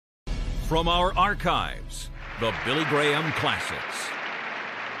from our archives, the Billy Graham Classics.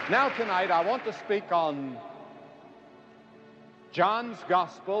 Now tonight I want to speak on John's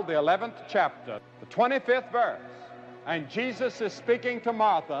Gospel, the 11th chapter, the 25th verse. And Jesus is speaking to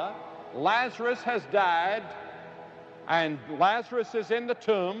Martha. Lazarus has died, and Lazarus is in the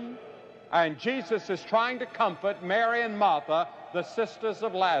tomb, and Jesus is trying to comfort Mary and Martha, the sisters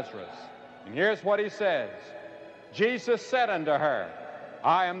of Lazarus. And here's what he says. Jesus said unto her,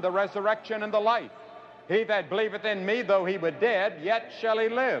 I am the resurrection and the life. He that believeth in me, though he were dead, yet shall he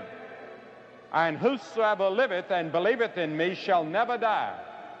live. And whosoever liveth and believeth in me shall never die.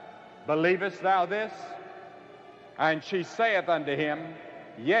 Believest thou this? And she saith unto him,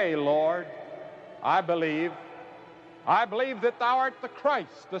 Yea, Lord, I believe. I believe that thou art the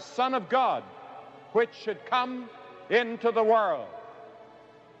Christ, the Son of God, which should come into the world.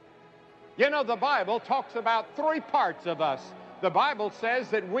 You know, the Bible talks about three parts of us. The Bible says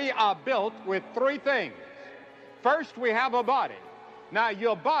that we are built with three things. First, we have a body. Now,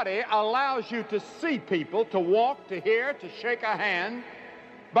 your body allows you to see people, to walk, to hear, to shake a hand,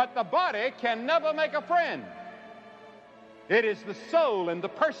 but the body can never make a friend. It is the soul and the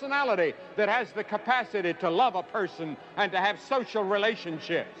personality that has the capacity to love a person and to have social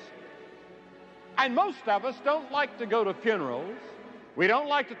relationships. And most of us don't like to go to funerals. We don't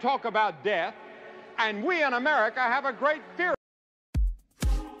like to talk about death. And we in America have a great fear.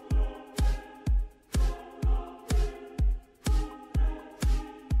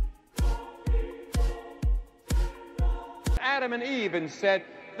 Adam and Eve and said,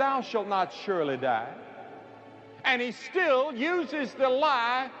 Thou shalt not surely die. And he still uses the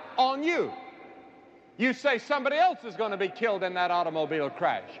lie on you. You say somebody else is going to be killed in that automobile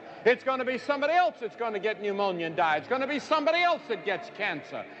crash. It's going to be somebody else that's going to get pneumonia and die. It's going to be somebody else that gets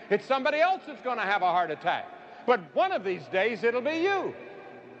cancer. It's somebody else that's going to have a heart attack. But one of these days, it'll be you.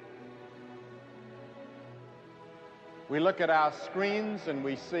 We look at our screens and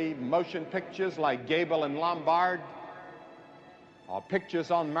we see motion pictures like Gable and Lombard, or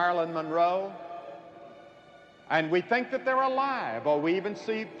pictures on Marilyn Monroe, and we think that they're alive, or we even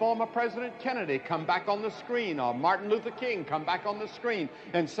see former President Kennedy come back on the screen, or Martin Luther King come back on the screen,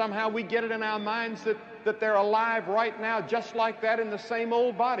 and somehow we get it in our minds that they're alive right now just like that in the same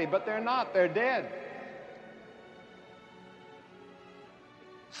old body, but they're not, they're dead.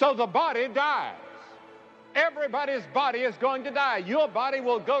 So the body dies. Everybody's body is going to die. Your body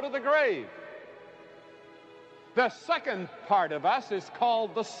will go to the grave. The second part of us is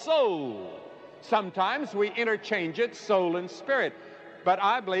called the soul. Sometimes we interchange it, soul and spirit. But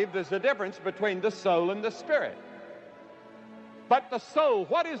I believe there's a difference between the soul and the spirit. But the soul,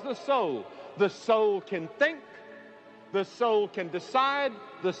 what is the soul? The soul can think, the soul can decide,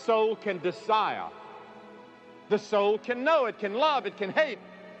 the soul can desire. The soul can know, it can love, it can hate,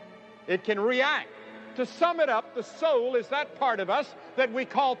 it can react. To sum it up, the soul is that part of us that we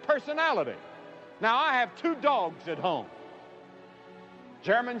call personality. Now, I have two dogs at home,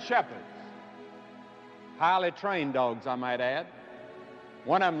 German Shepherds. Highly trained dogs, I might add.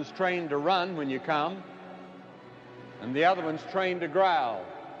 One of them's trained to run when you come, and the other one's trained to growl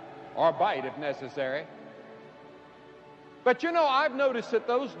or bite if necessary. But you know, I've noticed that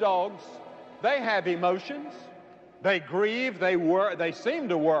those dogs, they have emotions. They grieve, they seem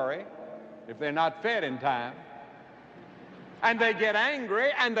to worry if they're not fed in time. And they get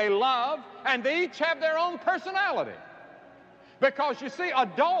angry, and they love, and they each have their own personality. Because you see, a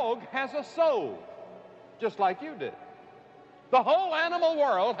dog has a soul, just like you did. The whole animal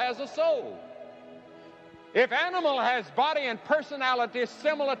world has a soul. If animal has body and personality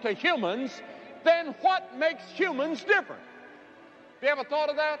similar to humans, then what makes humans different? Have you ever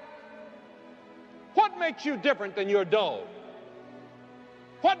thought of that? What makes you different than your dog?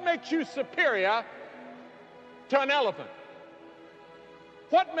 What makes you superior to an elephant?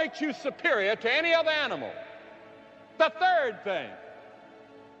 What makes you superior to any other animal? The third thing,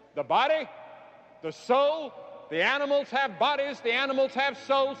 the body, the soul. The animals have bodies, the animals have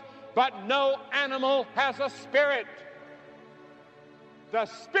souls, but no animal has a spirit. The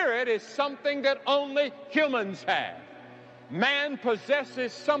spirit is something that only humans have. Man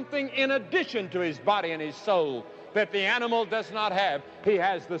possesses something in addition to his body and his soul that the animal does not have. He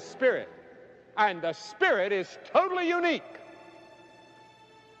has the spirit. And the spirit is totally unique.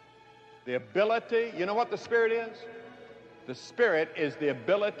 The ability, you know what the spirit is? The spirit is the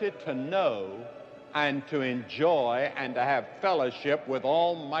ability to know and to enjoy and to have fellowship with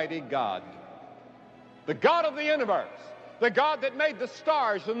Almighty God. The God of the universe, the God that made the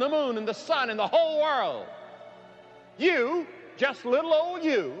stars and the moon and the sun and the whole world. You, just little old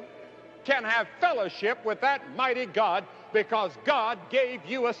you, can have fellowship with that mighty God because God gave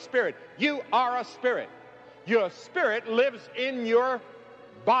you a spirit. You are a spirit. Your spirit lives in your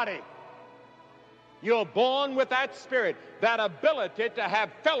body. You're born with that spirit, that ability to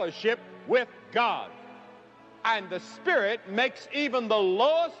have fellowship with God. And the spirit makes even the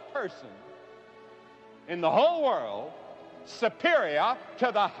lowest person in the whole world superior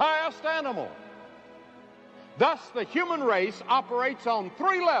to the highest animal. Thus, the human race operates on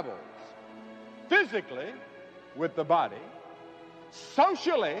three levels: physically, with the body;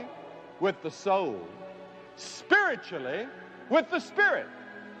 socially, with the soul; spiritually, with the spirit.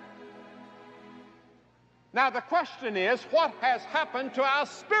 Now, the question is, what has happened to our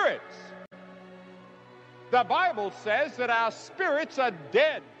spirits? The Bible says that our spirits are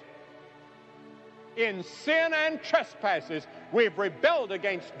dead in sin and trespasses. We've rebelled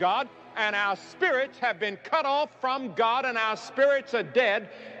against God, and our spirits have been cut off from God, and our spirits are dead.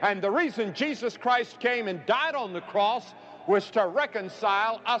 And the reason Jesus Christ came and died on the cross was to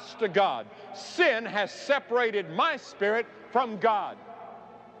reconcile us to God. Sin has separated my spirit from God.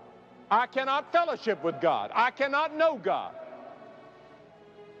 I cannot fellowship with God. I cannot know God.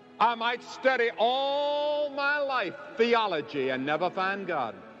 I might study all my life theology and never find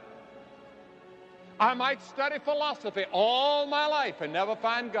God. I might study philosophy all my life and never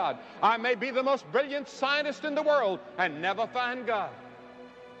find God. I may be the most brilliant scientist in the world and never find God.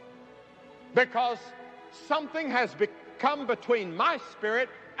 Because something has come between my spirit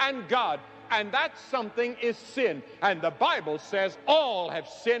and God, and that something is sin. And the Bible says all have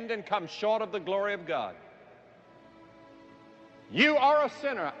sinned and come short of the glory of God. You are a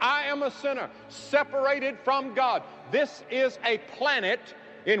sinner. I am a sinner, separated from God. This is a planet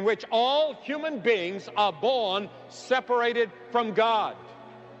in which all human beings are born separated from God.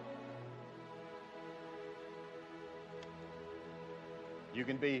 You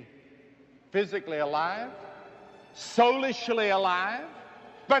can be physically alive, soulishly alive,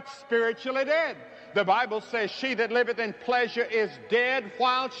 but spiritually dead. The Bible says, she that liveth in pleasure is dead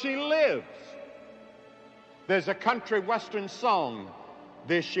while she lives. There's a country western song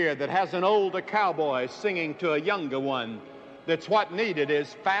this year that has an older cowboy singing to a younger one. That's what needed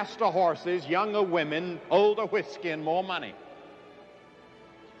is faster horses, younger women, older whiskey, and more money.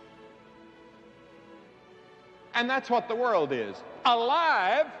 And that's what the world is.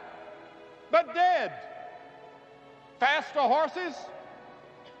 Alive, but dead. Faster horses,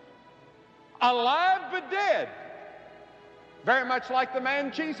 alive, but dead. Very much like the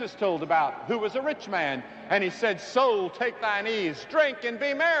man Jesus told about, who was a rich man. And he said, soul, take thine ease, drink and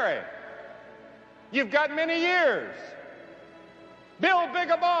be merry. You've got many years. Build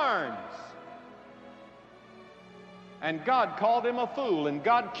bigger barns. And God called him a fool, and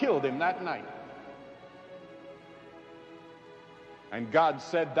God killed him that night. And God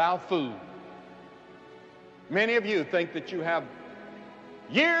said, thou fool. Many of you think that you have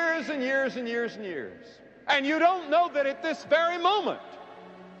years and years and years and years. And you don't know that at this very moment,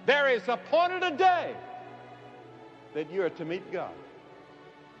 there is appointed a day that you are to meet God.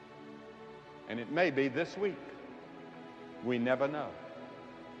 And it may be this week. We never know.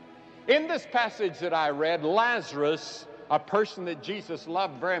 In this passage that I read, Lazarus, a person that Jesus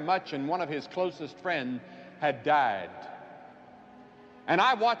loved very much and one of his closest friends, had died. And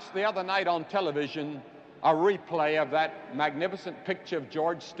I watched the other night on television a replay of that magnificent picture of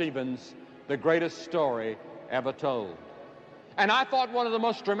George Stevens, The Greatest Story Ever Told. And I thought one of the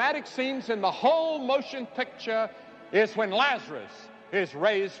most dramatic scenes in the whole motion picture is when Lazarus is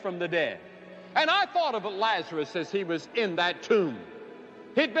raised from the dead. And I thought of Lazarus as he was in that tomb.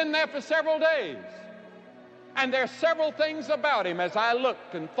 He'd been there for several days. And there are several things about him as I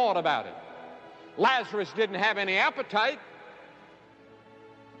looked and thought about it. Lazarus didn't have any appetite.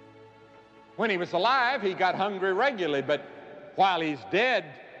 When he was alive, he got hungry regularly, but while he's dead,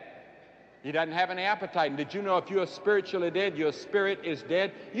 he doesn't have any appetite. And did you know if you're spiritually dead, your spirit is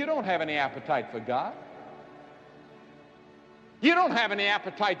dead? You don't have any appetite for God. You don't have any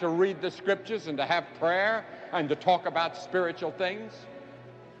appetite to read the scriptures and to have prayer and to talk about spiritual things.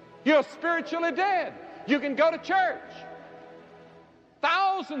 You're spiritually dead. You can go to church.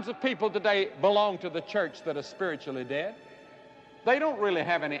 Thousands of people today belong to the church that are spiritually dead. They don't really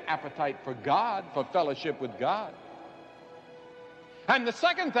have any appetite for God, for fellowship with God. And the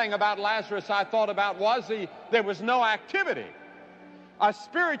second thing about Lazarus I thought about was there was no activity. A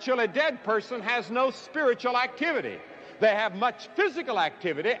spiritually dead person has no spiritual activity. They have much physical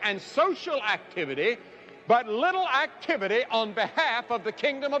activity and social activity, but little activity on behalf of the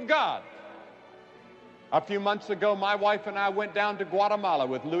kingdom of God. A few months ago, my wife and I went down to Guatemala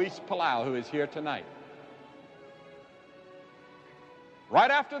with Luis Palau, who is here tonight, right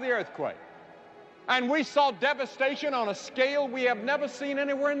after the earthquake. And we saw devastation on a scale we have never seen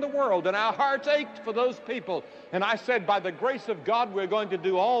anywhere in the world, and our hearts ached for those people. And I said, by the grace of God, we're going to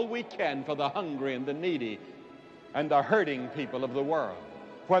do all we can for the hungry and the needy and the hurting people of the world,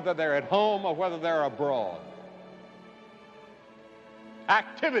 whether they're at home or whether they're abroad.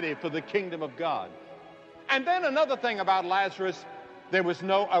 Activity for the kingdom of God. And then another thing about Lazarus, there was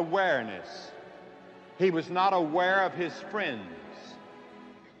no awareness. He was not aware of his friends.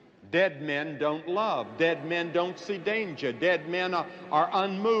 Dead men don't love. Dead men don't see danger. Dead men are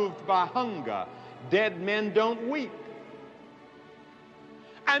unmoved by hunger. Dead men don't weep.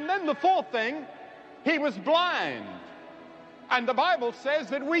 And then the fourth thing, he was blind. And the Bible says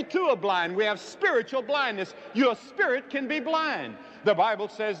that we too are blind. We have spiritual blindness. Your spirit can be blind. The Bible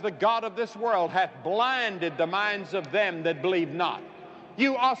says the God of this world hath blinded the minds of them that believe not.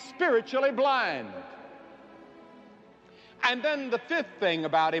 You are spiritually blind. And then the fifth thing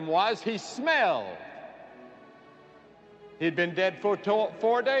about him was he smelled. He'd been dead for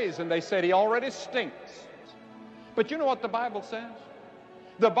 4 days, and they said he already stinks. But you know what the Bible says?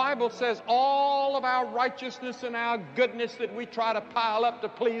 The Bible says all of our righteousness and our goodness that we try to pile up to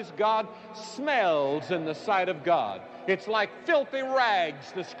please God smells in the sight of God. It's like filthy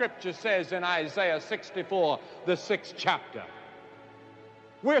rags, the scripture says in Isaiah 64, the 6th chapter.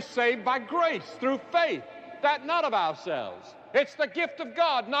 We're saved by grace through faith, that not of ourselves. It's the gift of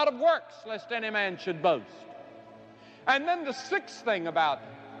God, not of works, lest any man should boast. And then the sixth thing about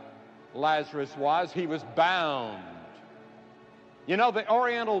Lazarus was he was bound. You know, the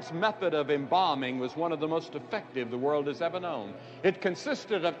Oriental's method of embalming was one of the most effective the world has ever known. It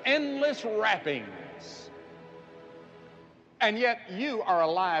consisted of endless wrappings. And yet you are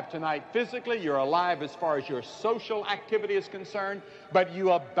alive tonight physically. You're alive as far as your social activity is concerned, but you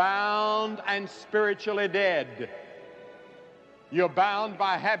are bound and spiritually dead. You're bound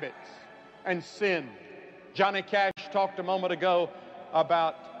by habits and sin. Johnny Cash talked a moment ago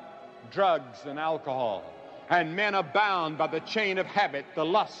about drugs and alcohol. And men are bound by the chain of habit, the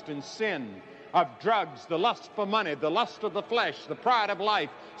lust and sin of drugs, the lust for money, the lust of the flesh, the pride of life,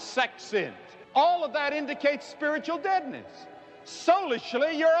 sex sins. All of that indicates spiritual deadness.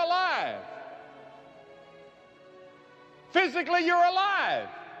 Soulishly, you're alive. Physically, you're alive.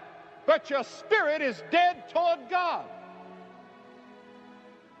 But your spirit is dead toward God.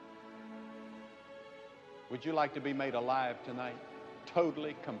 Would you like to be made alive tonight?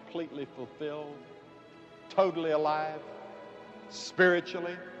 Totally, completely fulfilled? Totally alive?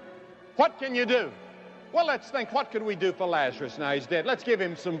 Spiritually? What can you do? Well, let's think, what could we do for Lazarus now he's dead? Let's give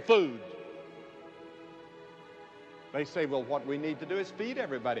him some food. They say, well, what we need to do is feed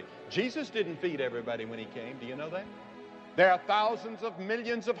everybody. Jesus didn't feed everybody when he came. Do you know that? There are thousands of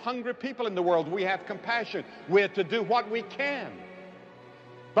millions of hungry people in the world. We have compassion. We're to do what we can.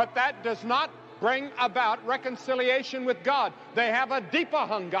 But that does not bring about reconciliation with God. They have a deeper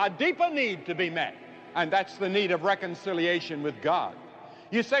hunger, a deeper need to be met. And that's the need of reconciliation with God.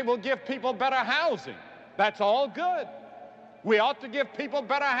 You say, well, give people better housing. That's all good. We ought to give people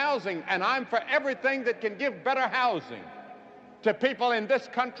better housing, and I'm for everything that can give better housing to people in this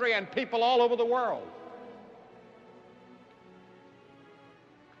country and people all over the world.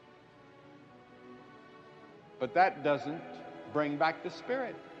 But that doesn't bring back the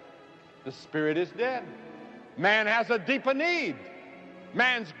spirit. The spirit is dead. Man has a deeper need.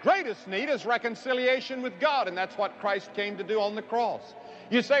 Man's greatest need is reconciliation with God, and that's what Christ came to do on the cross.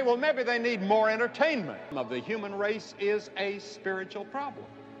 You say, well, maybe they need more entertainment. Of the human race is a spiritual problem.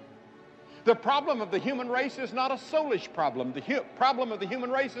 The problem of the human race is not a soulish problem. The problem of the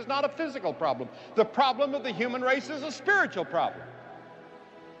human race is not a physical problem. The problem of the human race is a spiritual problem.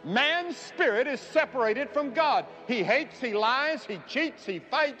 Man's spirit is separated from God. He hates, he lies, he cheats, he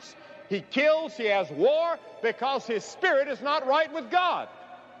fights, he kills, he has war, because his spirit is not right with God.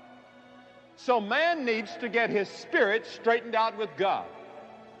 So man needs to get his spirit straightened out with God.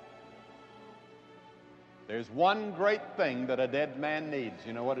 There's one great thing that a dead man needs.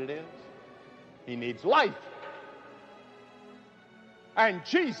 You know what it is? He needs life. And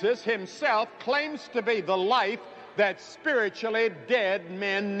Jesus himself claims to be the life that spiritually dead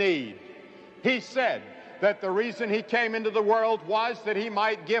men need. He said that the reason he came into the world was that he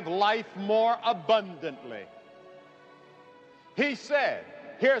might give life more abundantly. He said,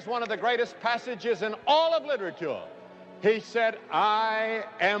 here's one of the greatest passages in all of literature. He said, I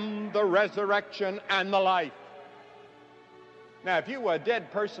am the resurrection and the life. Now, if you were a dead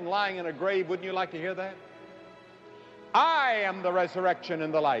person lying in a grave, wouldn't you like to hear that? I am the resurrection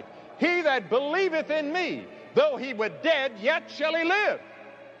and the life. He that believeth in me, though he were dead, yet shall he live.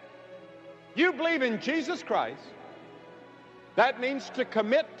 You believe in Jesus Christ, That means to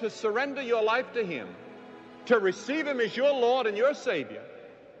commit to surrender your life to Him, to receive Him as your Lord and your Savior.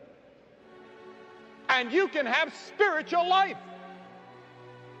 And you can have spiritual life.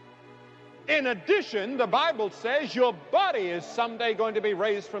 In addition, the Bible says your body is someday going to be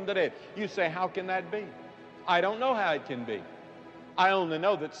raised from the dead. You say, how can that be? I don't know how it can be. I only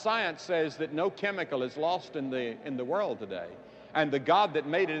know that science says that no chemical is lost in the world today, and the God that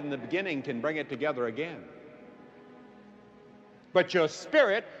made it in the beginning can bring it together again. But your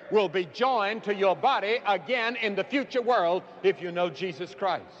spirit will be joined to your body again in the future world if you know Jesus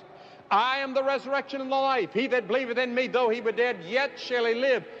Christ. I am the resurrection and the life. He that believeth in me, though he were dead, yet shall he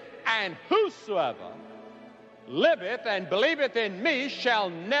live. And whosoever liveth and believeth in me shall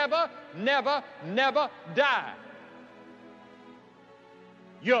never, never, never die.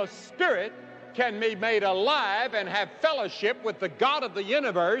 Your spirit can be made alive and have fellowship with the God of the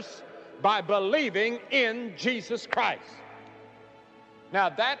universe by believing in Jesus Christ. Now,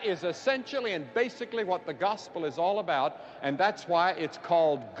 that is essentially and basically what the gospel is all about, and that's why it's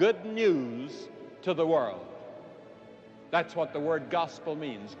called good news to the world. That's what the word gospel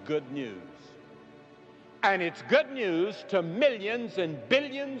means, good news. And it's good news to millions and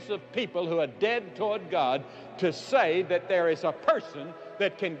billions of people who are dead toward God, to say that there is a person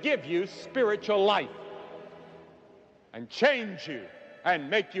that can give you spiritual life and change you and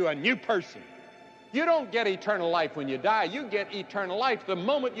make you a new person. You don't get eternal life when you die. You get eternal life the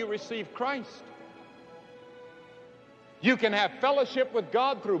moment you receive Christ. You can have fellowship with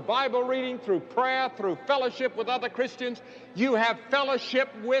God through Bible reading, through prayer, through fellowship with other Christians. You have fellowship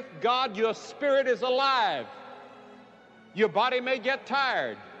with God. Your spirit is alive. Your body may get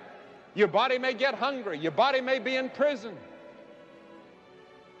tired. Your body may get hungry. Your body may be in prison.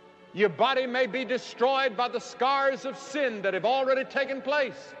 Your body may be destroyed by the scars of sin that have already taken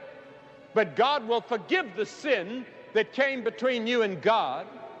place. But God will forgive the sin that came between you and God.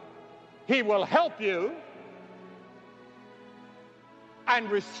 He will help you and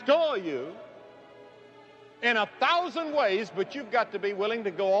restore you in 1,000 ways, but you've got to be willing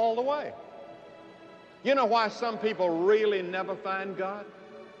to go all the way. You know why some people really never find God?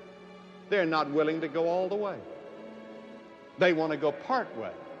 They're not willing to go all the way. They want to go part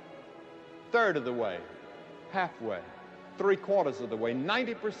way, third of the way, halfway, 3/4 of the way,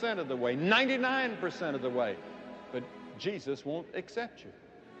 90% of the way, 99% of the way. But Jesus won't accept you.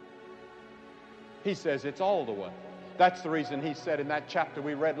 He says it's all the way. That's the reason he said in that chapter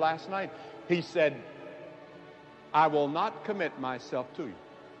we read last night, he said, I will not commit myself to you.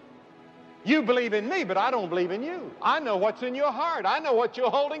 You believe in me, but I don't believe in you. I know what's in your heart. I know what you're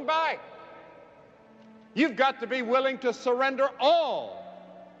holding back. You've got to be willing to surrender all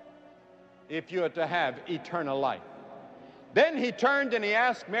if you are to have eternal life. Then he turned and he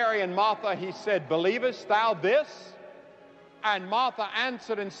asked Mary and Martha, he said, believest thou this? And Martha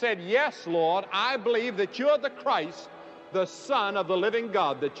answered and said, yes, Lord, I believe that you're the Christ, the Son of the living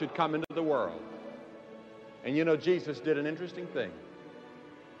God that should come into the world. And you know, Jesus did an interesting thing.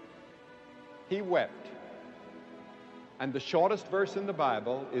 He wept. And the shortest verse in the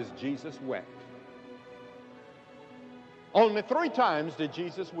Bible is Jesus wept. Only 3 times did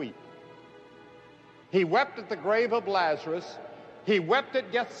Jesus weep. He wept at the grave of Lazarus. He wept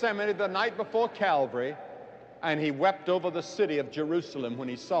at Gethsemane the night before Calvary. And he wept over the city of Jerusalem when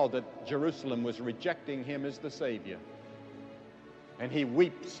he saw that Jerusalem was rejecting him as the Savior. And he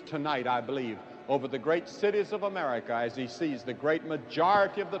weeps tonight, I believe, over the great cities of America as he sees the great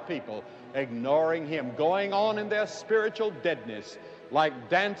majority of the people ignoring him, going on in their spiritual deadness, like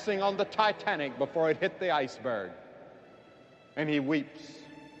dancing on the Titanic before it hit the iceberg. And he weeps.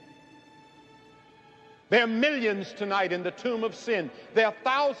 There are millions tonight in the tomb of sin. There are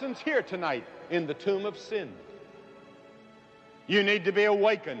thousands here tonight in the tomb of sin. You need to be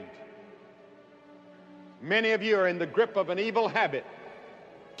awakened. Many of you are in the grip of an evil habit,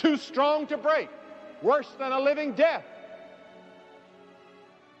 too strong to break, worse than a living death.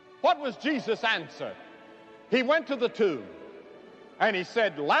 What was Jesus' answer? He went to the tomb and he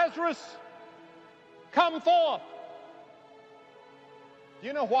said, Lazarus, come forth. Do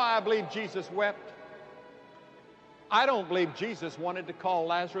you know why I believe Jesus wept? I don't believe Jesus wanted to call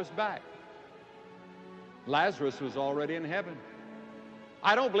Lazarus back. Lazarus was already in heaven.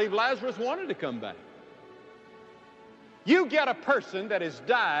 I don't believe Lazarus wanted to come back. You get a person that has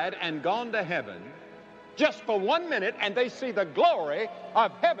died and gone to heaven just for 1 minute and they see the glory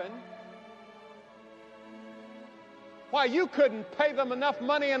of heaven. Why, you couldn't pay them enough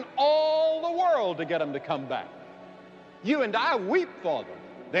money in all the world to get them to come back. You and I weep for them.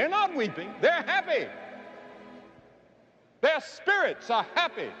 They're not weeping. They're happy. Their spirits are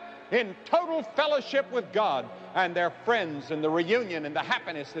happy in total fellowship with God and their friends and the reunion and the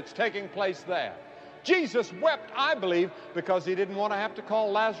happiness that's taking place there. Jesus wept, I believe, because he didn't want to have to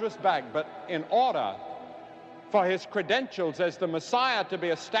call Lazarus back, but in order for his credentials as the Messiah to be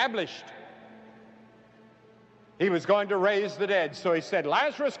established, he was going to raise the dead. So he said,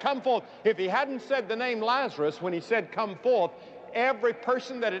 Lazarus, come forth. If he hadn't said the name Lazarus when he said, come forth, every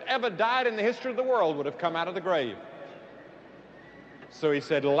person that had ever died in the history of the world would have come out of the grave. So he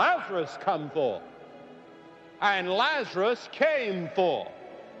said, Lazarus, come forth. And Lazarus came forth.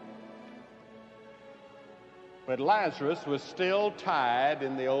 But Lazarus was still tied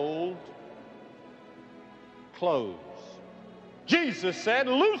in the old clothes. Jesus said,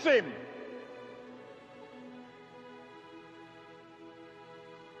 loose him.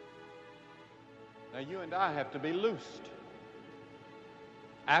 Now you and I have to be loosed.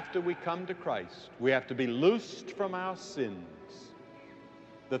 After we come to Christ, we have to be loosed from our sins,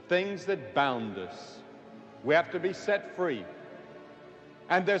 the things that bound us. We have to be set free.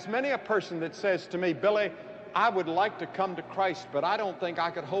 And there's many a person that says to me, Billy, I would like to come to Christ, but I don't think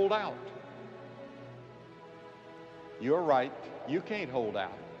I could hold out. You're right. You can't hold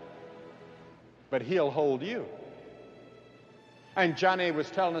out. But he'll hold you. And Johnny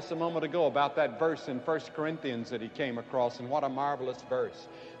was telling us a moment ago about that verse in 1 Corinthians that he came across, and what a marvelous verse.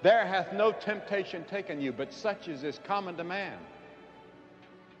 There hath no temptation taken you, but such as is common to man.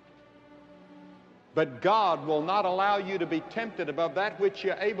 But God will not allow you to be tempted above that which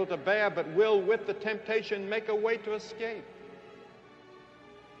you're able to bear, but will with the temptation make a way to escape.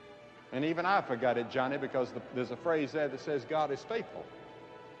 And even I forgot it, Johnny, because there's a phrase there that says God is faithful.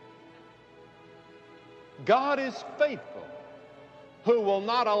 God is faithful, who will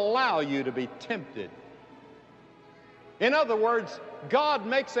not allow you to be tempted. In other words, God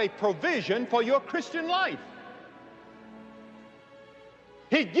makes a provision for your Christian life.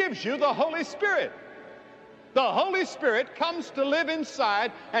 He gives you the Holy Spirit. The Holy Spirit comes to live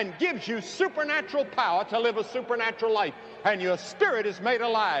inside and gives you supernatural power to live a supernatural life. And your spirit is made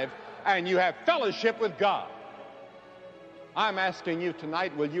alive and you have fellowship with God. I'm asking you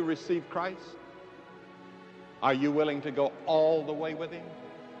tonight, will you receive Christ? Are you willing to go all the way with him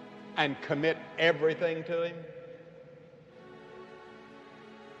and commit everything to him?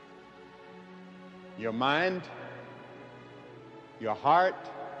 Your mind, your heart,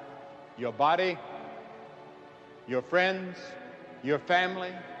 your body, your friends, your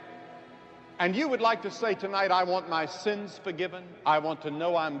family. And you would like to say tonight, I want my sins forgiven. I want to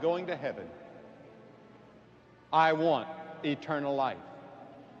know I'm going to heaven. I want eternal life.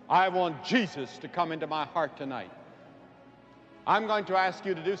 I want Jesus to come into my heart tonight. I'm going to ask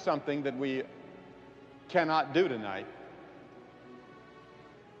you to do something that we cannot do tonight.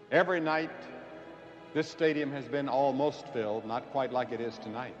 Every night, this stadium has been almost filled, not quite like it is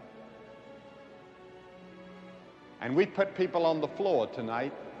tonight. And we put people on the floor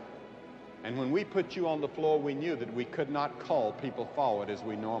tonight. And when we put you on the floor, we knew that we could not call people forward as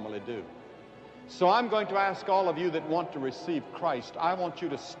we normally do. So I'm going to ask all of you that want to receive Christ, I want you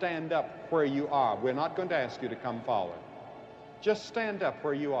to stand up where you are. We're not going to ask you to come forward. Just stand up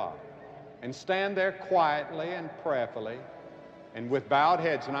where you are. And stand there quietly and prayerfully and with bowed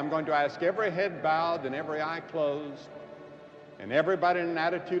heads. And I'm going to ask every head bowed and every eye closed and everybody in an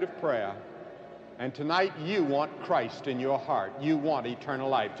attitude of prayer. And tonight you want Christ in your heart. You want eternal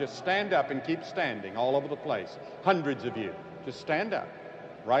life. Just stand up and keep standing all over the place. Hundreds of you. Just stand up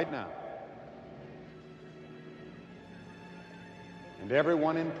right now. And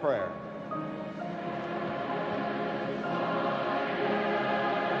everyone in prayer.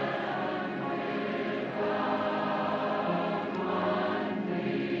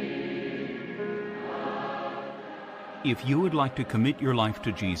 If you would like to commit your life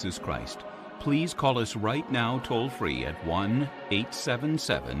to Jesus Christ, please call us right now toll-free at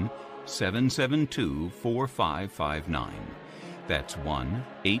 1-877-772-4559. That's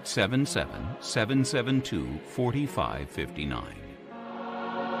 1-877-772-4559.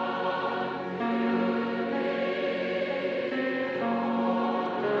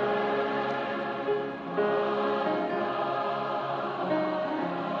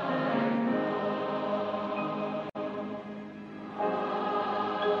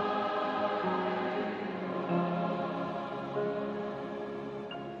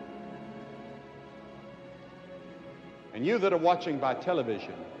 And you that are watching by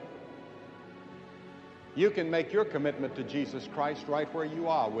television, you can make your commitment to Jesus Christ right where you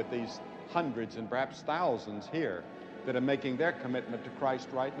are with these hundreds and perhaps thousands here that are making their commitment to Christ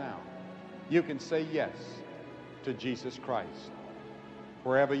right now. You can say yes to Jesus Christ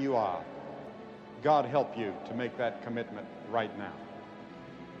wherever you are. God help you to make that commitment right now.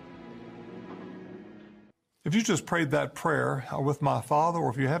 If you just prayed that prayer with my Father, or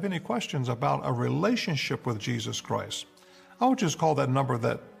if you have any questions about a relationship with Jesus Christ, I would just call that number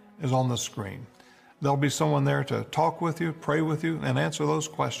that is on the screen. There'll be someone there to talk with you, pray with you, and answer those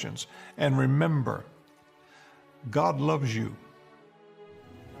questions. And remember, God loves you.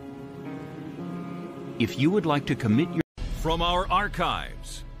 If you would like to commit your... From our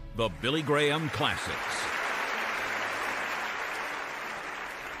archives, the Billy Graham Classics.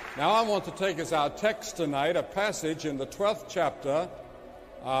 Now I want to take as our text tonight a passage in the 12th chapter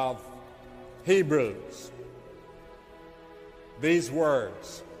of Hebrews. These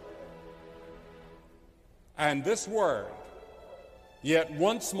words, "And this word, yet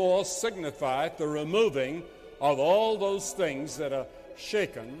once more signifieth the removing of all those things that are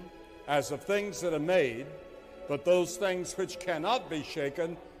shaken, as of things that are made, but those things which cannot be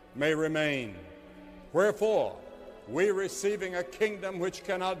shaken may remain. Wherefore, we receiving a kingdom which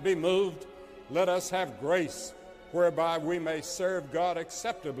cannot be moved, let us have grace, whereby we may serve God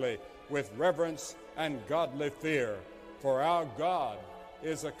acceptably with reverence and godly fear. For our God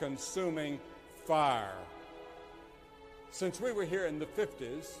is a consuming fire." Since we were here in the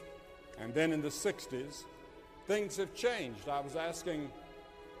 50s and then in the 60s, things have changed. I was asking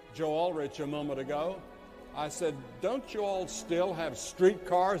Joe Ulrich a moment ago. I said, "Don't you all still have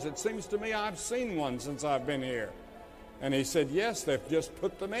streetcars? It seems to me I've seen one since I've been here." And he said, "Yes, they've just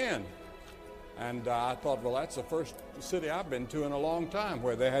put them in." And I thought, well, that's the first city I've been to in a long time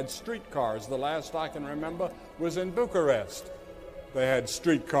where they had streetcars. The last I can remember was in Bucharest. They had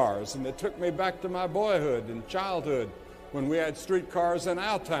streetcars, and it took me back to my boyhood and childhood when we had streetcars in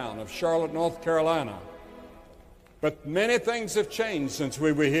our town of Charlotte, North Carolina. But many things have changed since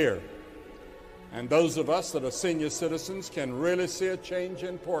we were here. And those of us that are senior citizens can really see a change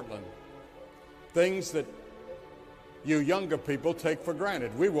in Portland. Things that you younger people take for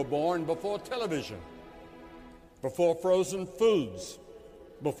granted. We were born before television, before frozen foods,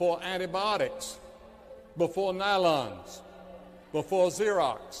 before antibiotics, before nylons, before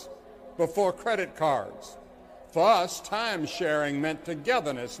Xerox, before credit cards. For us, time sharing meant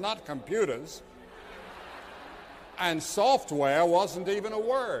togetherness, not computers. And software wasn't even a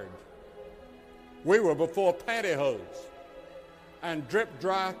word. We were before pantyhose and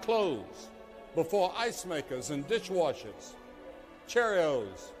drip-dry clothes, before ice makers and dishwashers,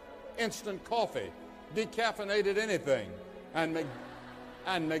 Cheerios, instant coffee, decaffeinated anything, and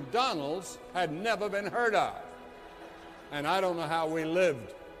McDonald's had never been heard of. And I don't know how we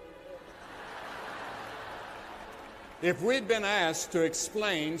lived. If we'd been asked to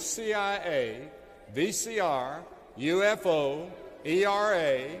explain CIA, VCR, UFO,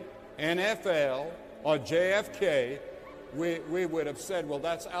 ERA, NFL, or JFK, we would have said, well,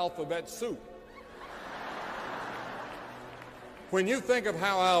 that's alphabet soup. When you think of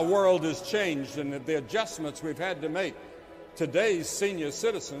how our world has changed and the adjustments we've had to make, today's senior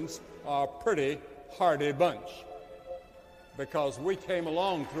citizens are a pretty hardy bunch because we came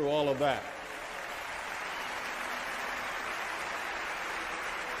along through all of that.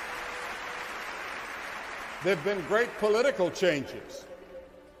 There have been great political changes.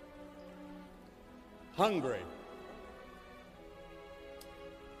 Hungary.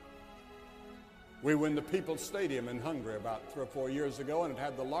 We were in the People's Stadium in Hungary about 3 or 4 years ago, and it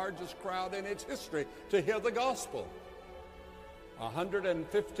had the largest crowd in its history to hear the gospel.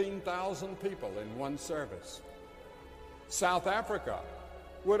 115,000 people in one service. South Africa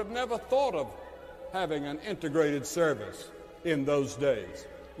would have never thought of having an integrated service in those days.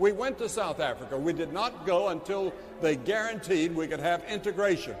 We went to South Africa. We did not go until they guaranteed we could have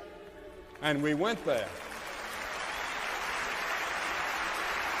integration. And we went there.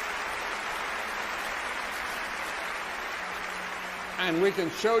 And we can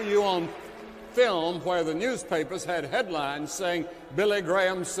show you on film where the newspapers had headlines saying, "Billy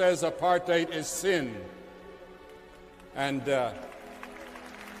Graham says apartheid is sin." And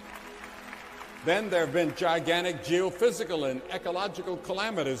then there have been gigantic geophysical and ecological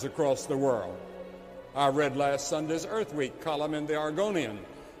calamities across the world. I read last Sunday's Earth Week column in the Argonian,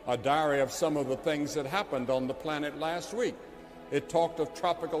 a diary of some of the things that happened on the planet last week. It talked of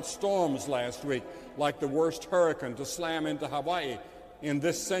tropical storms last week, like the worst hurricane to slam into Hawaii in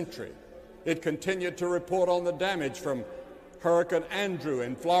this century. It continued to report on the damage from Hurricane Andrew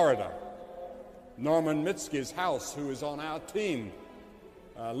in Florida. Norman Mitski's house, who is on our team,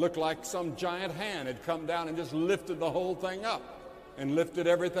 looked like some giant hand had come down and just lifted the whole thing up and lifted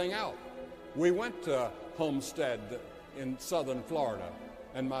everything out. We went to Homestead in southern Florida,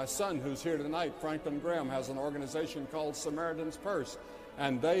 and my son, who's here tonight, Franklin Graham, has an organization called Samaritan's Purse,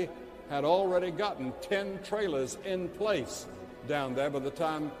 and they had already gotten 10 trailers in place down there by the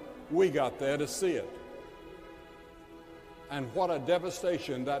time we got there to see it. And what a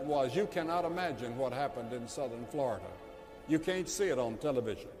devastation that was. You cannot imagine what happened in southern Florida. You can't see it on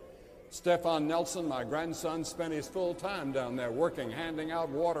television. Stefan Nelson, my grandson, spent his full time down there working, handing out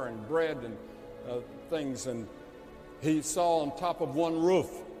water and bread and things. And he saw on top of one roof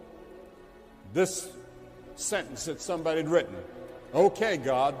this sentence that somebody had written. Okay,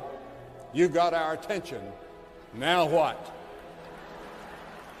 God, you got our attention. Now what?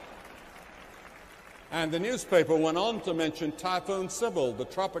 And the newspaper went on to mention Typhoon Sybil, the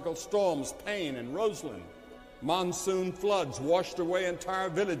tropical storms Payne and Roseland. Monsoon floods washed away entire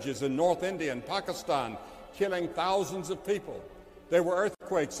villages in North India and Pakistan, killing thousands of people. There were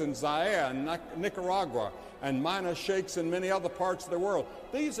earthquakes in Zaire and Nicaragua and minor shakes in many other parts of the world.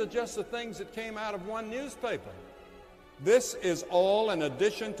 These are just the things that came out of one newspaper. This is all in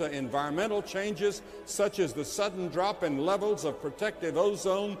addition to environmental changes such as the sudden drop in levels of protective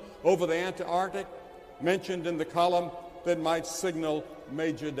ozone over the Antarctic, mentioned in the column, that might signal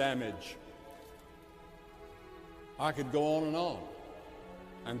major damage. I could go on.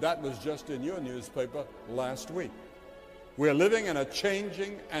 And that was just in your newspaper last week. We're living in a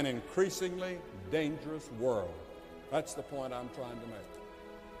changing and increasingly dangerous world. That's the point I'm trying to make.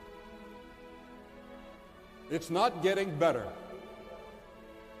 It's not getting better.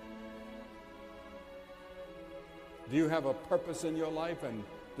 Do you have a purpose in your life, and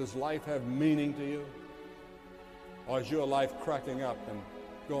does life have meaning to you? Or is your life cracking up and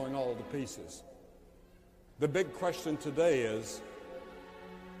going all to pieces? The big question today is,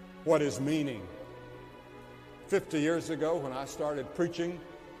 what is meaning? 50 years ago, when I started preaching,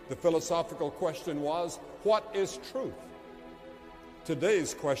 the philosophical question was, what is truth?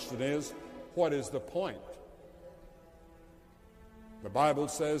 Today's question is, what is the point? The Bible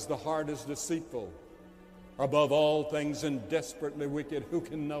says the heart is deceitful above all things and desperately wicked. Who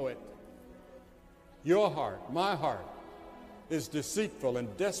can know it? Your heart, my heart, is deceitful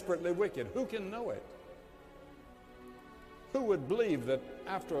and desperately wicked. Who can know it? Who would believe that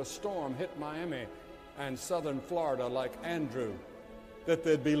after a storm hit Miami and southern Florida like Andrew, that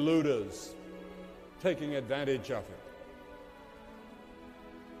there'd be looters taking advantage of it?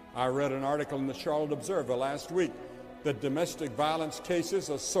 I read an article in the Charlotte Observer last week that domestic violence cases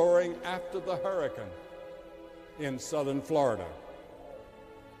are soaring after the hurricane in southern Florida.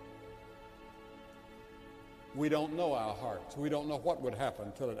 We don't know our hearts. We don't know what would happen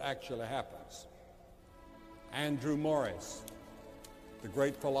until it actually happens. Andrew Morris, the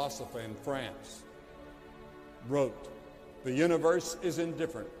great philosopher in France, wrote, "The universe is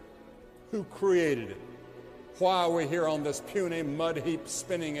indifferent. Who created it? Why are we here on this puny mud heap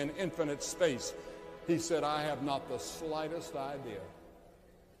spinning in infinite space?" He said, "I have not the slightest idea."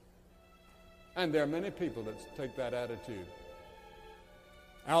 And there are many people that take that attitude.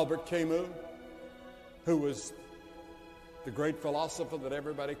 Albert Camus, who was the great philosopher that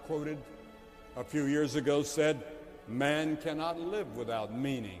everybody quoted a few years ago, said, "Man cannot live without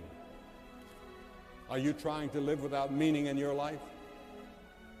meaning." Are you trying to live without meaning in your life?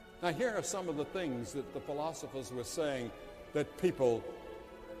 Now, here are some of the things that the philosophers were saying that people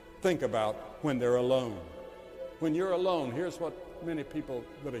think about when they're alone. When you're alone, here's what many people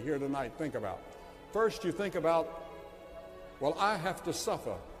that are here tonight think about. First, you think about, well, I have to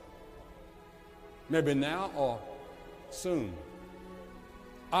suffer. Maybe now or soon.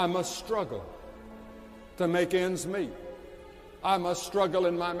 I must struggle to make ends meet. I must struggle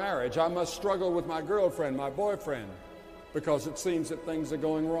in my marriage. I must struggle with my girlfriend, my boyfriend, because it seems that things are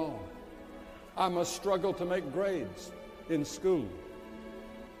going wrong. I must struggle to make grades in school.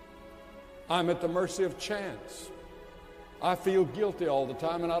 I'm at the mercy of chance. I feel guilty all the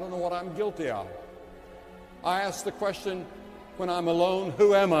time, and I don't know what I'm guilty of. I ask the question when I'm alone,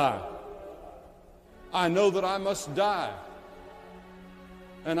 who am I? I know that I must die,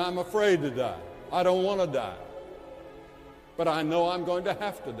 and I'm afraid to die. I don't want to die, but I know I'm going to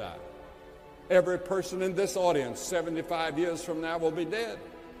have to die. Every person in this audience 75 years from now will be dead.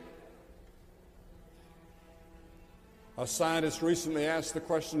 A scientist recently asked the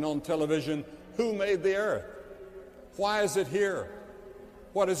question on television, who made the earth? Why is it here?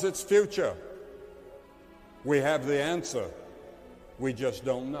 What is its future? We have the answer. We just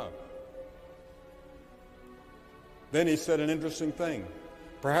don't know. Then he said an interesting thing.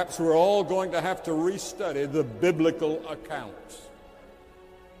 Perhaps we're all going to have to restudy the biblical accounts.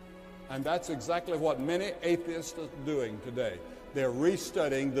 And that's exactly what many atheists are doing today. They're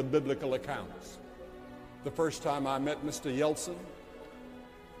restudying the biblical accounts. The first time I met Mr. Yeltsin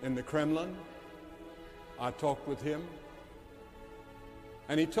in the Kremlin, I talked with him,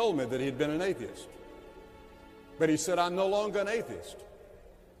 and he told me that he'd been an atheist. But he said, I'm no longer an atheist.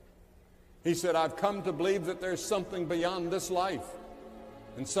 He said, I've come to believe that there's something beyond this life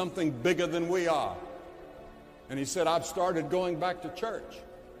and something bigger than we are. And he said, I've started going back to church.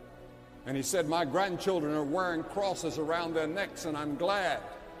 And he said, my grandchildren are wearing crosses around their necks, and I'm glad.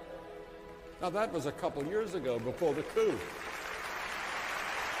 Now, that was a couple years ago, before the coup.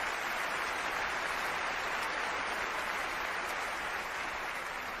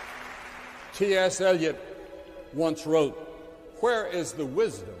 T.S. Eliot once wrote, where is the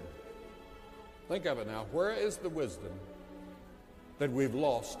wisdom? Think of it now. Where is the wisdom that we've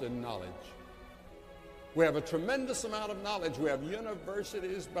lost in knowledge? We have a tremendous amount of knowledge. We have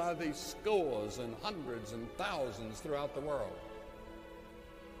universities by the scores and hundreds and thousands throughout the world.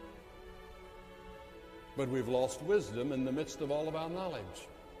 But we've lost wisdom in the midst of all of our knowledge.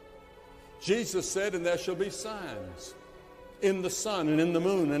 Jesus said, and there shall be signs in the sun and in the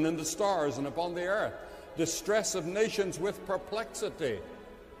moon and in the stars and upon the earth, distress of nations with perplexity.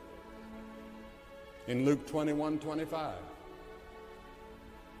 In Luke 21:25.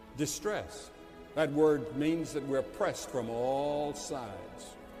 Distress. That word means that we're pressed from all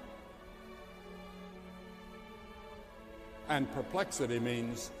sides. And perplexity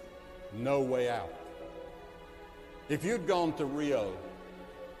means no way out. If you'd gone to Rio,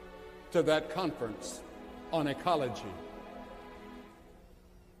 to that conference on ecology,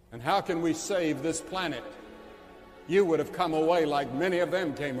 and how can we save this planet, you would have come away like many of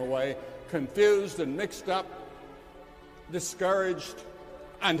them came away, confused and mixed up, discouraged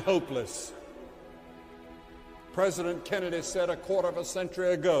and hopeless. President Kennedy said a quarter of a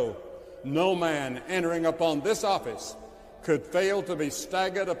century ago, no man entering upon this office could fail to be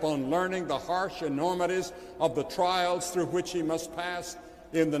staggered upon learning the harsh enormities of the trials through which he must pass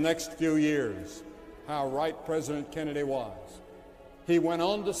in the next few years. How right President Kennedy was. He went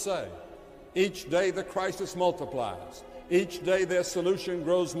on to say, each day the crisis multiplies. Each day their solution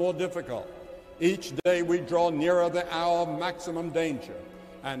grows more difficult. Each day we draw nearer the hour of maximum danger,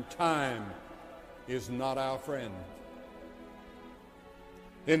 and time is not our friend.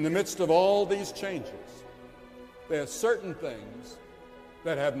 In the midst of all these changes, there are certain things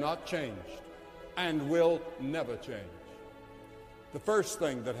that have not changed and will never change. The first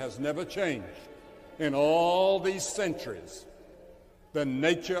thing that has never changed in all these centuries, the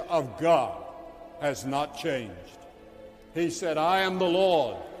nature of God has not changed. He said, I am the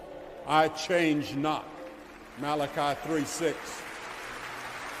Lord, I change not. Malachi 3:6.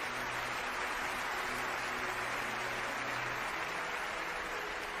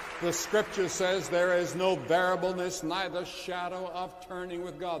 The scripture says there is no variableness, neither shadow of turning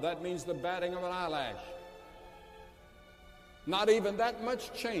with God. That means the batting of an eyelash. Not even that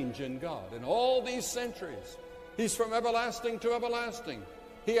much change in God. In all these centuries, He's from everlasting to everlasting.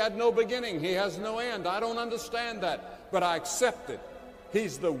 He had no beginning. He has no end. I don't understand that, but I accept it.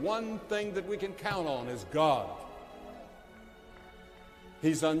 He's the one thing that we can count on is God.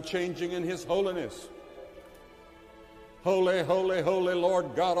 He's unchanging in His holiness. Holy, holy, holy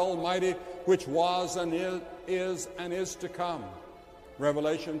Lord God Almighty, which was and is to come.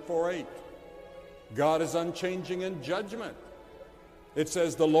 Revelation 4:8. God is unchanging in judgment. It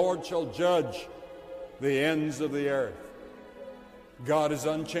says the Lord shall judge the ends of the earth. God is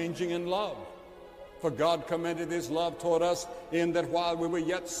unchanging in love. For God commended His love toward us in that while we were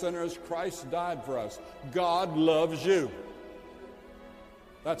yet sinners, Christ died for us. God loves you.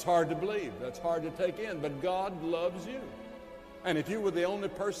 That's hard to believe. That's hard to take in. But God loves you. And if you were the only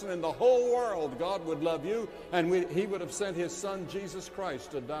person in the whole world, God would love you, and He would have sent His Son, Jesus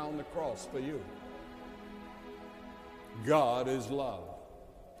Christ, to die on the cross for you. God is love.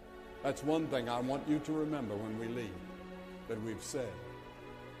 That's one thing I want you to remember when we leave, that we've said.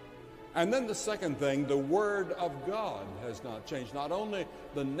 And then the second thing, the Word of God has not changed. Not only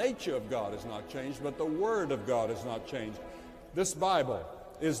the nature of God has not changed, but the Word of God has not changed. This Bible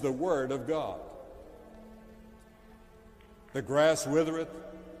is the Word of God. The grass withereth,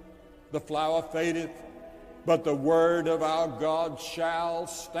 the flower fadeth, but the Word of our God shall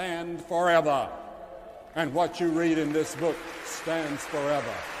stand forever. And what you read in this book stands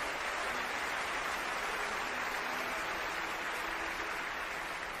forever.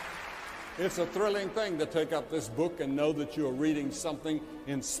 It's a thrilling thing to take up this book and know that you're reading something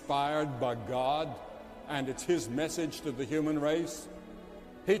inspired by God, and it's His message to the human race.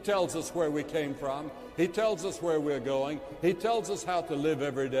 He tells us where we came from. He tells us where we're going. He tells us how to live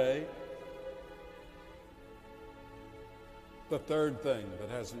every day. The third thing that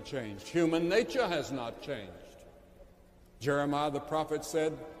hasn't changed, human nature has not changed. Jeremiah the prophet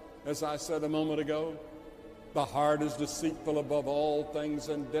said, as I said a moment ago, the heart is deceitful above all things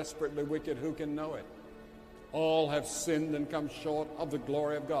and desperately wicked. Who can know it? All have sinned and come short of the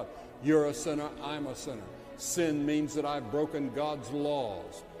glory of God. You're a sinner, I'm a sinner. Sin means that I've broken God's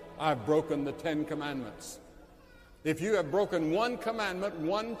laws. I've broken the 10 commandments. If you have broken one commandment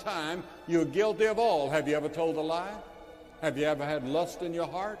one time, you're guilty of all. Have you ever told a lie? Have you ever had lust in your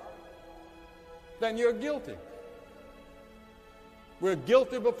heart? Then you're guilty. We're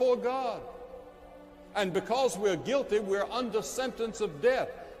guilty before God. And because we're guilty, we're under sentence of death.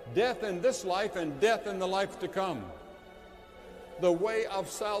 Death in this life and death in the life to come. The way of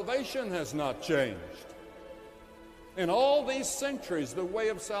salvation has not changed. In all these centuries, the way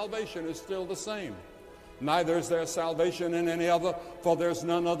of salvation is still the same. Neither is there salvation in any other, for there's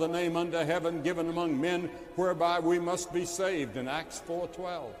none other name under heaven given among men whereby we must be saved, in Acts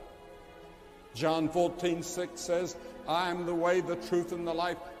 4:12. John 14:6 says, I am the way, the truth, and the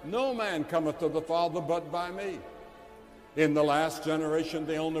life. No man cometh to the Father but by me. In the last generation,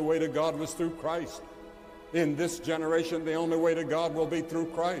 the only way to God was through Christ. In this generation, the only way to God will be through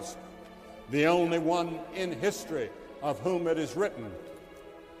Christ. The only one in history of whom it is written,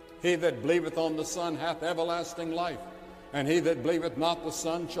 He that believeth on the Son hath everlasting life, and he that believeth not the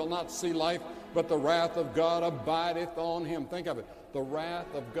Son shall not see life, but the wrath of God abideth on him. Think of it. The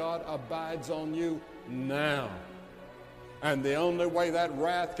wrath of God abides on you now. And the only way that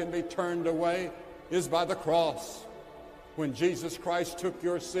wrath can be turned away is by the cross. When Jesus Christ took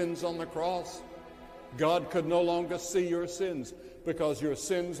your sins on the cross, God could no longer see your sins because your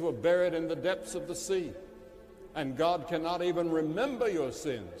sins were buried in the depths of the sea. And God cannot even remember your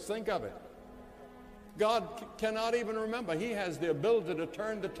sins. Think of it. God cannot even remember. He has the ability to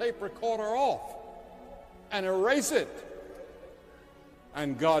turn the tape recorder off and erase it.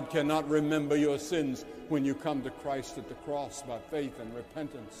 And God cannot remember your sins when you come to Christ at the cross by faith and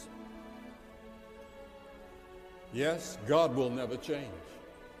repentance. Yes, God will never change.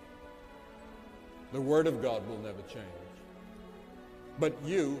 The Word of God will never change. But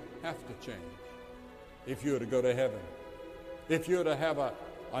you have to change if you are to go to heaven. If you are to have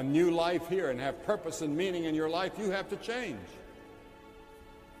a new life here and have purpose and meaning in your life, you have to change.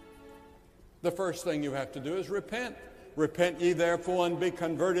 The first thing you have to do is repent. Repent ye therefore and be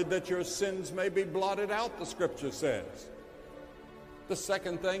converted that your sins may be blotted out, the Scripture says. The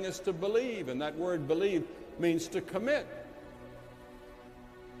second thing is to believe, and that word believe means to commit.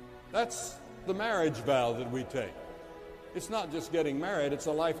 That's the marriage vow that we take. It's not just getting married, it's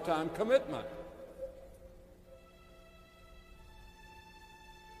a lifetime commitment.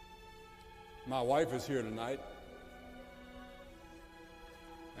 My wife is here tonight,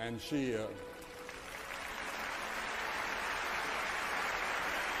 and she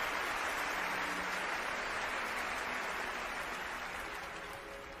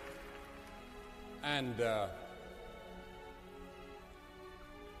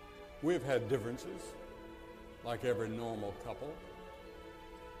we've had differences, like every normal couple.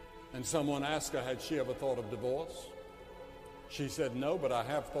 And someone asked her, had she ever thought of divorce? She said, no, but I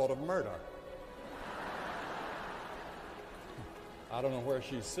have thought of murder. I don't know where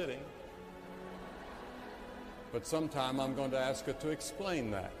she's sitting, but sometime I'm going to ask her to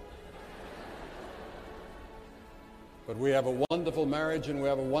explain that. But we have a wonderful marriage and we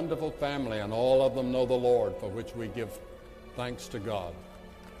have a wonderful family, and all of them know the Lord, for which we give thanks to God.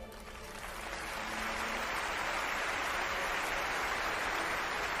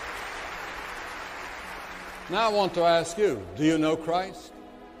 Now I want to ask you, do you know Christ?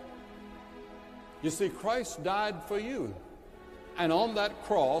 You see, Christ died for you. And on that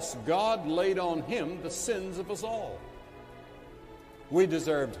cross, God laid on him the sins of us all. We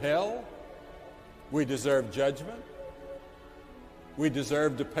deserved hell. We deserved judgment. We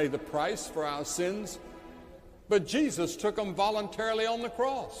deserved to pay the price for our sins. But Jesus took them voluntarily on the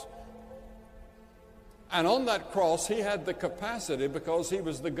cross. And on that cross, he had the capacity, because he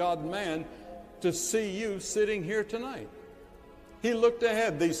was the God-man, to see you sitting here tonight. He looked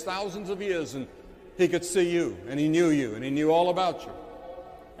ahead these thousands of years, and he could see you, and he knew all about you,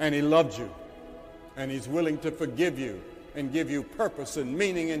 and he loved you, and he's willing to forgive you and give you purpose and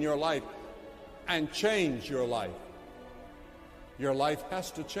meaning in your life and change your life. Your life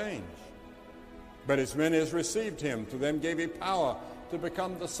has to change. But as many as received him, to them gave he power to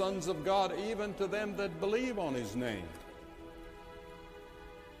become the sons of God, even to them that believe on his name.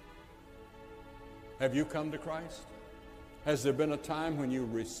 Have you come to Christ? Has there been a time when you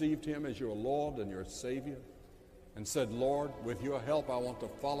received him as your Lord and your Savior and said, Lord, with your help, I want to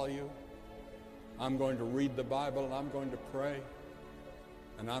follow you. I'm going to read the Bible, and I'm going to pray,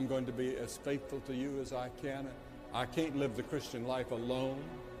 and I'm going to be as faithful to you as I can. I can't live the Christian life alone.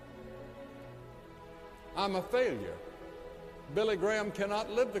 I'm a failure. Billy Graham cannot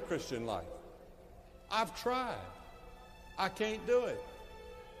live the Christian life. I've tried. I can't do it.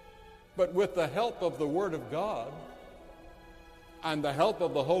 But with the help of the Word of God and the help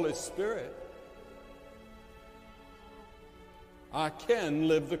of the Holy Spirit, I can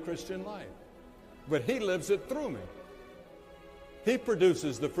live the Christian life. But He lives it through me. He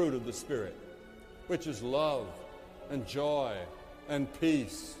produces the fruit of the Spirit, which is love and joy and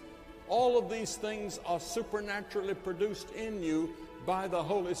peace. All of these things are supernaturally produced in you by the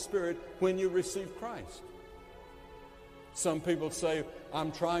Holy Spirit when you receive Christ. Some people say,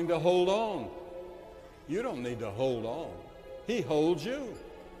 I'm trying to hold on. You don't need to hold on. He holds you.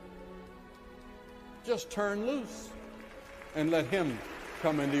 Just turn loose and let Him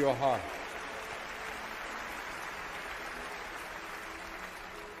come into your heart.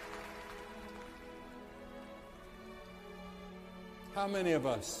 How many of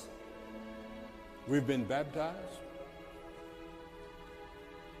us, we've been baptized?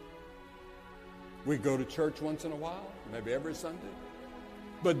 We go to church once in a while, maybe every Sunday.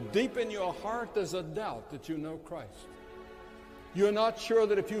 But deep in your heart, there's a doubt that you know Christ. You're not sure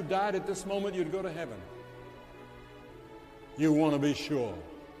that if you died at this moment, you'd go to heaven. You want to be sure.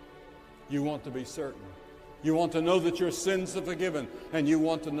 You want to be certain. You want to know that your sins are forgiven, and you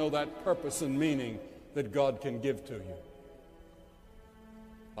want to know that purpose and meaning that God can give to you.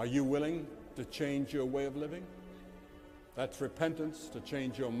 Are you willing to change your way of living? That's repentance, to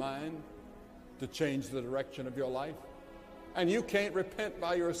change your mind, to change the direction of your life. And you can't repent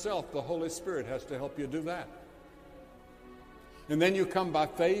by yourself. The Holy Spirit has to help you do that. And then you come by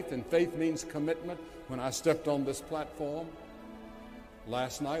faith, and faith means commitment. When I stepped on this platform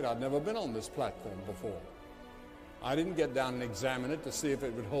last night, I'd never been on this platform before. I didn't get down and examine it to see if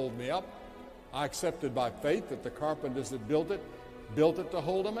it would hold me up. I accepted by faith that the carpenters that built it to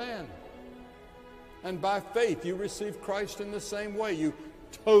hold a man. And by faith, you receive Christ in the same way. You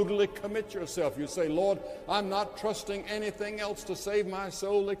totally commit yourself. You say, Lord, I'm not trusting anything else to save my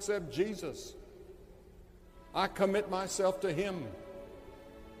soul except Jesus. I commit myself to Him.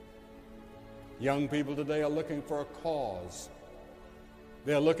 Young people today are looking for a cause.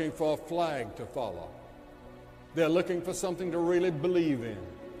 They're looking for a flag to follow. They're looking for something to really believe in.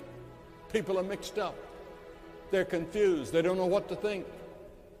 People are mixed up. They're confused. They don't know what to think.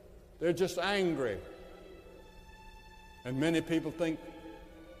 They're just angry. And many people think,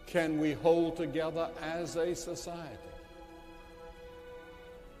 can we hold together as a society?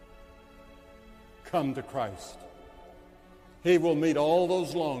 Come to Christ. He will meet all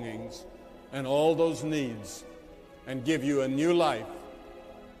those longings and all those needs and give you a new life.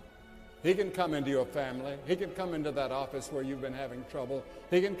 He can come into your family. He can come into that office where you've been having trouble.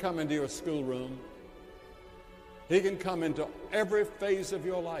 He can come into your schoolroom. He can come into every phase of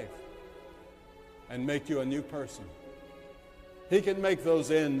your life and make you a new person. He can make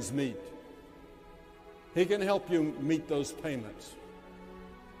those ends meet. He can help you meet those payments.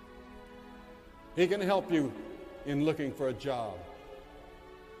 He can help you in looking for a job.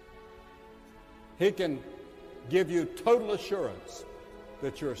 He can give you total assurance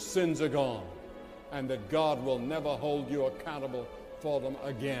that your sins are gone and that God will never hold you accountable for them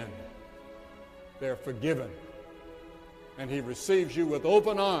again. They're forgiven. And He receives you with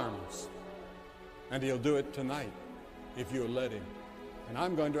open arms. And He'll do it tonight if you'll let Him. And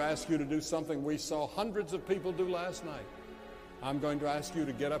I'm going to ask you to do something we saw hundreds of people do last night. I'm going to ask you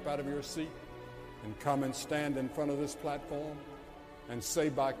to get up out of your seat and come and stand in front of this platform and say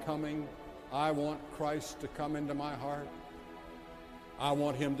by coming, I want Christ to come into my heart. I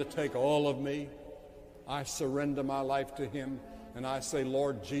want Him to take all of me. I surrender my life to Him, and I say,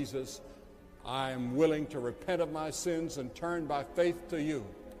 Lord Jesus, I am willing to repent of my sins and turn by faith to You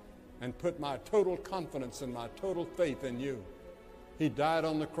and put my total confidence and my total faith in You. He died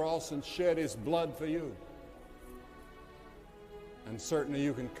on the cross and shed His blood for you. And certainly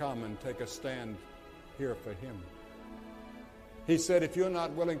you can come and take a stand here for Him. He said, if you're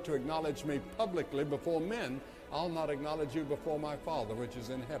not willing to acknowledge me publicly before men, I'll not acknowledge you before my Father, which is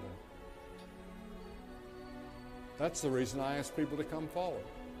in heaven. That's the reason I ask people to come forward.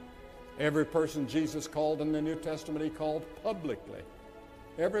 Every person Jesus called in the New Testament, He called publicly.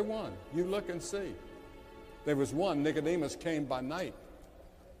 Every one. You look and see. There was one, Nicodemus came by night.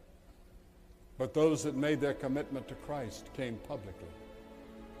 But those that made their commitment to Christ came publicly.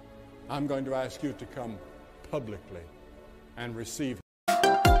 I'm going to ask you to come publicly and receive Him.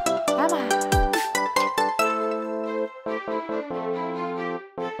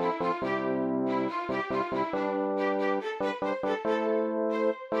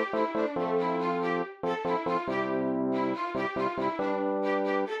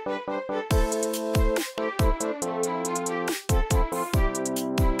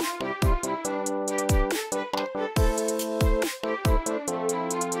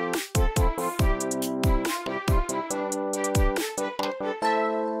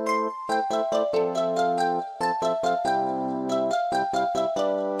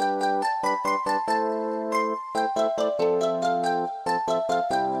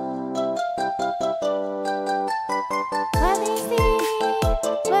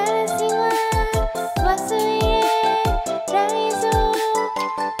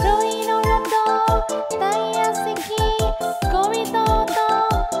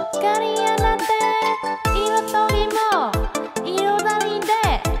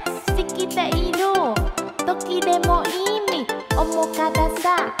 思うから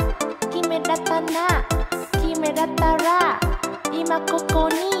さ決めだったな決めだったら今ここ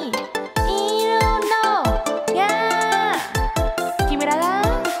に